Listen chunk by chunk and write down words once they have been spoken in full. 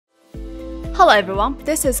Hello everyone,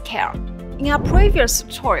 this is Kara. In our previous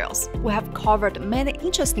tutorials, we have covered many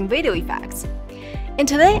interesting video effects. And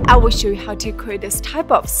today I will show you how to create this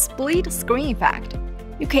type of split screen effect.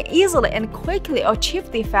 You can easily and quickly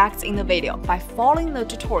achieve the effects in the video by following the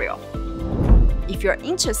tutorial. If you're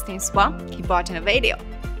interested in this one, keep watching the video.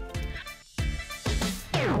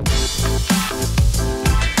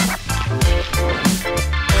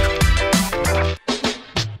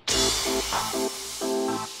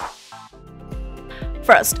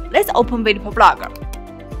 First, let's open VideoProc Vlogger.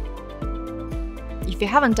 If you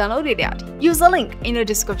haven't downloaded it yet, use the link in the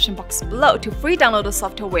description box below to free download the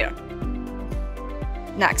software.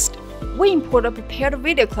 Next, we import the prepared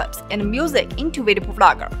video clips and music into VideoProc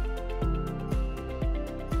Vlogger.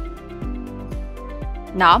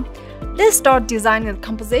 Now, let's start designing the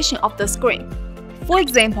composition of the screen. For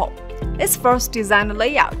example, let's first design the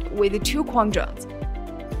layout with the two quadrants.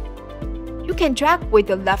 You can drag with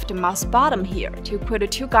the left mouse button here to create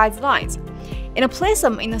two guidelines and place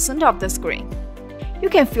them in the center of the screen. You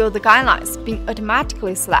can feel the guidelines being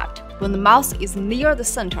automatically selected when the mouse is near the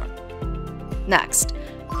center. Next,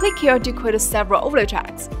 click here to create several overlay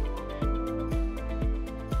tracks.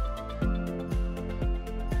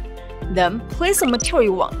 Then, place the material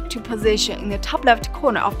you want to position in the top left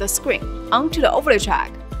corner of the screen onto the overlay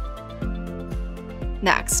track.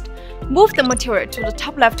 Next, move the material to the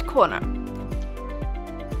top left corner.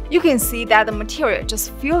 You can see that the material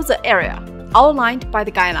just fills the area outlined by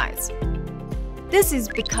the guidelines. This is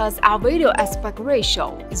because our video aspect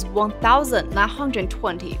ratio is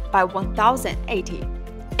 1920 by 1080,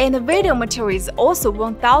 and the video material is also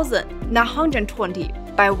 1920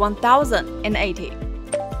 by 1080.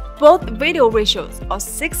 Both video ratios are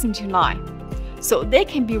 16:9, so they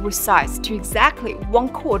can be resized to exactly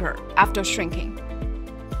 1/4 after shrinking.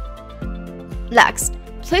 Next,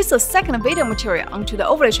 place the second video material onto the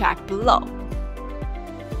overlay track below.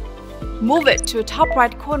 Move it to the top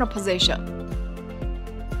right corner position.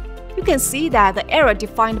 You can see that the area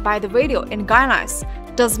defined by the video and guidelines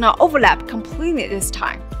does not overlap completely this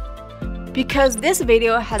time, because this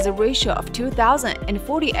video has a ratio of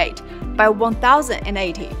 2048 by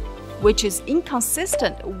 1080, which is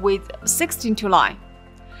inconsistent with 16:9,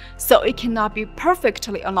 so it cannot be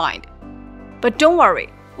perfectly aligned. But don't worry,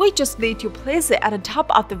 we just need to place it at the top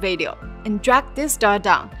of the video and drag this dial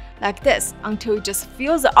down like this until it just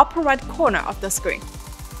fills the upper right corner of the screen.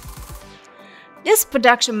 These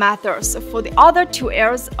production methods for the other two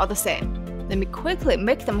areas are the same. Let me quickly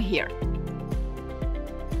make them here.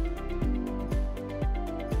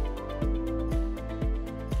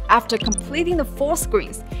 After completing the 4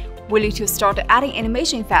 screens, we need to start adding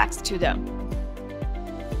animation effects to them.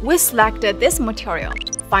 We selected this material,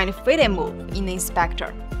 find Fit and Move in the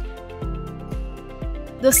inspector.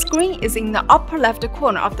 The screen is in the upper left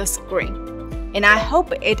corner of the screen, and I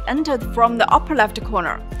hope it entered from the upper left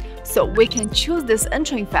corner, so we can choose this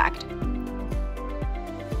entering effect.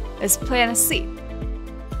 Let's play and see.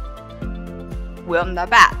 Well, not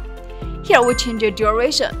bad. Here we change the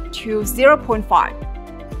duration to 0.5.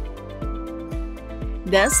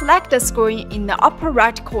 Then select the screen in the upper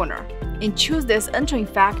right corner and choose this entering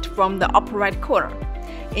effect from the upper right corner,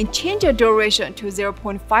 and change the duration to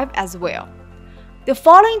 0.5 as well. The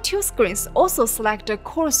following 2 screens also select the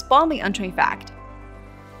corresponding entering effect.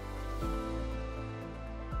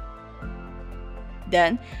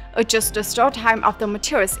 Then, adjust the start time of the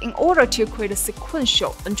materials in order to create a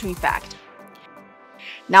sequential entering effect.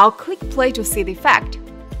 Now click play to see the effect.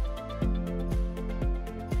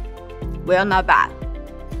 Well, not bad.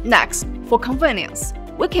 Next, for convenience,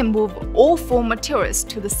 we can move all 4 materials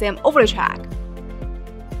to the same overlay track.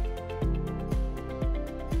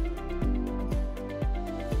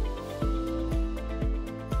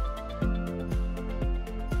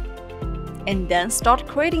 And then start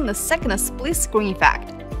creating the second split screen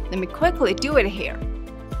effect. Let me quickly do it here.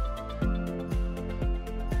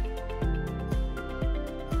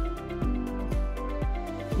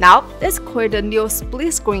 Now, let's create a new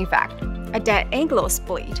split screen effect, a diagonal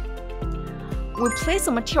split. We place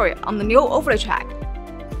the material on the new overlay track,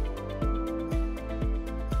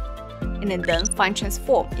 and then find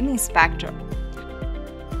Transform in the inspector.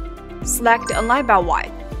 Select Align by Y.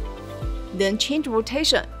 Then change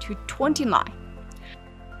rotation to 29.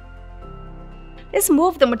 Let's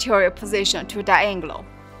move the material position to diagonal.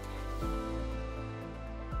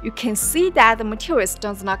 You can see that the material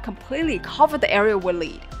does not completely cover the area we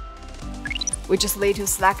need. We just need to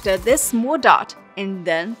select this small dot and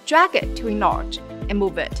then drag it to enlarge and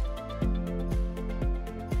move it.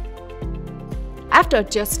 After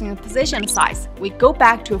adjusting the position size, we go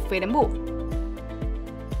back to Fit and Move.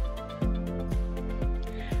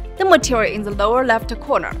 the material in the lower left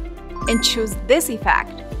corner and choose this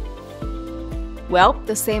effect. Well,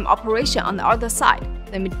 the same operation on the other side.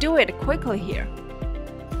 Let me do it quickly here.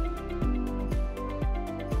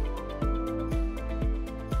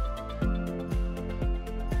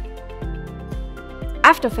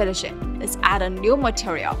 After finishing, let's add a new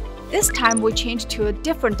material. This time we change to a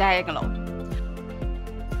different diagonal.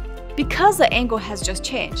 Because the angle has just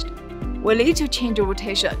changed, we need to change the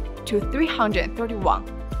rotation to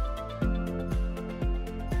 331.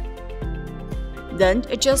 Then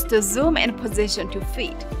adjust the zoom and position to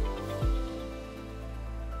fit.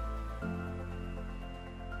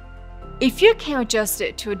 If you can adjust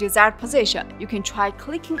it to a desired position, you can try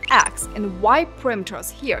clicking X and Y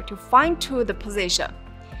parameters here to fine-tune the position.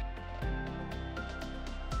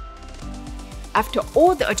 After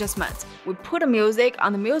all the adjustments, we put the music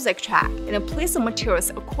on the music track and place the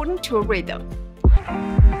materials according to a rhythm.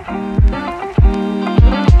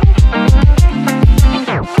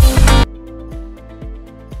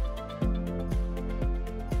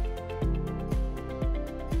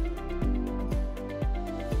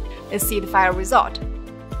 Let's see the final result.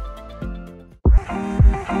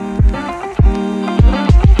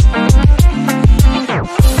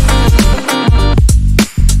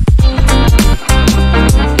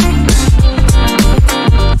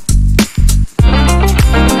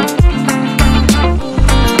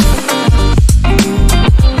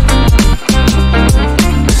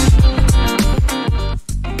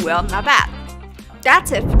 Well, not bad.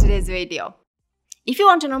 That's it for today's video. If you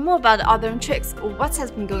want to know more about the other tricks or what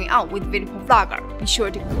has been going on with VideoProc Vlogger, be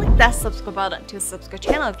sure to click that subscribe button to subscribe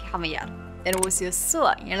channel if you haven't yet. And we'll see you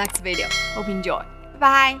soon in the next video. Hope you enjoy.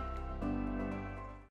 Bye!